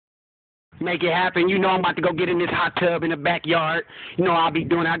make it happen. You know I'm about to go get in this hot tub in the backyard. You know I'll be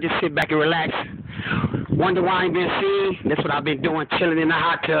doing. I'll just sit back and relax. Wonder why I ain't been seen? That's what I've been doing, chilling in the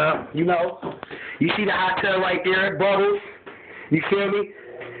hot tub. You know, you see the hot tub right there, bubbles. You feel me?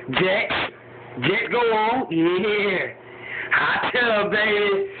 Jets go on. Yeah, hot tub,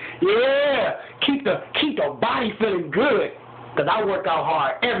 baby. Yeah, keep the body feeling good. Cause I work out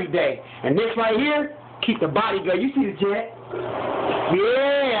hard every day, and this right here keep the body good. You see the jet?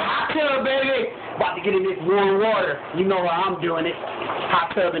 Yeah, hot tub, baby. About to get in this warm water. You know how I'm doing it.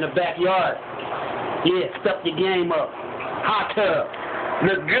 Hot tub in the backyard. Yeah, step your game up. Hot tub.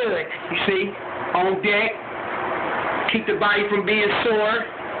 Look good. You see? On deck. Keep the body from being sore.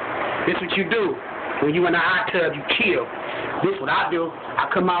 This what you do. When you in the hot tub, you chill. This what I do. I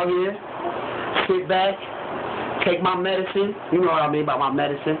come out here, sit back, take my medicine. You know what I mean by my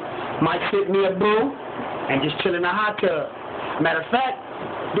medicine. Might sit me a boo and just chill in the hot tub. Matter of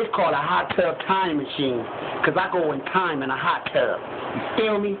fact, this called a hot tub time machine, because I go in time in a hot tub. You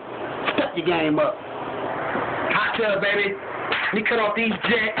feel me? Step your game up. Hot tub, baby. We cut off these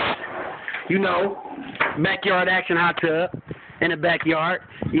jets. You know, backyard action hot tub in the backyard.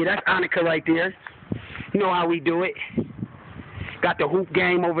 Yeah, that's Annika right there. You know how we do it. Got the hoop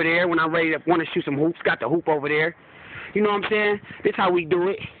game over there when I'm ready to want to shoot some hoops. Got the hoop over there. You know what I'm saying? This how we do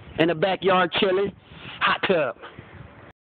it. In the backyard chilling. Hot tub.